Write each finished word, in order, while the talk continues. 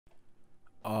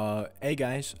Hey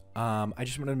guys, I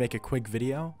just wanted to make a quick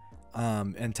video,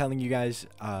 and telling you guys,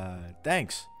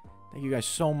 thanks. Thank you guys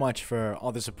so much for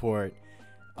all the support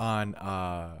on,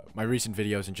 my recent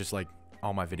videos and just like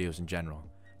all my videos in general.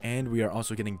 And we are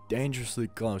also getting dangerously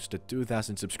close to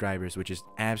 2,000 subscribers, which is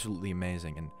absolutely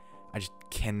amazing, and I just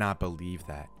cannot believe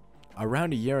that.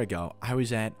 Around a year ago, I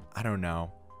was at, I don't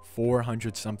know,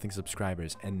 400 something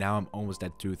subscribers, and now I'm almost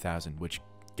at 2,000, which,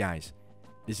 guys,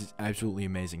 this is absolutely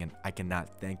amazing, and I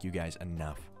cannot thank you guys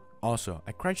enough. Also,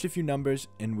 I crunched a few numbers,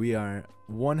 and we are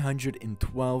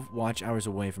 112 watch hours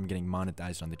away from getting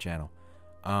monetized on the channel.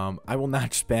 I will not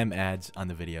spam ads on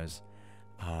the videos.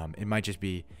 It might just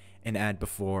be an ad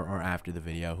before or after the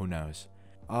video, who knows.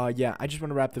 Yeah, I just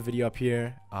want to wrap the video up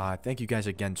here. Thank you guys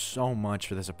again so much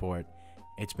for the support.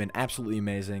 It's been absolutely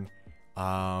amazing.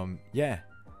 Yeah,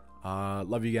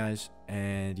 love you guys,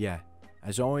 and yeah,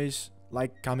 as always,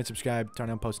 like, comment, subscribe, turn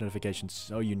on post notifications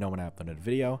so you know when I upload a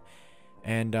video.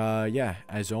 And yeah,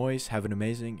 as always, have an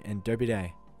amazing and derpy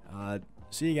day.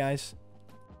 See you guys.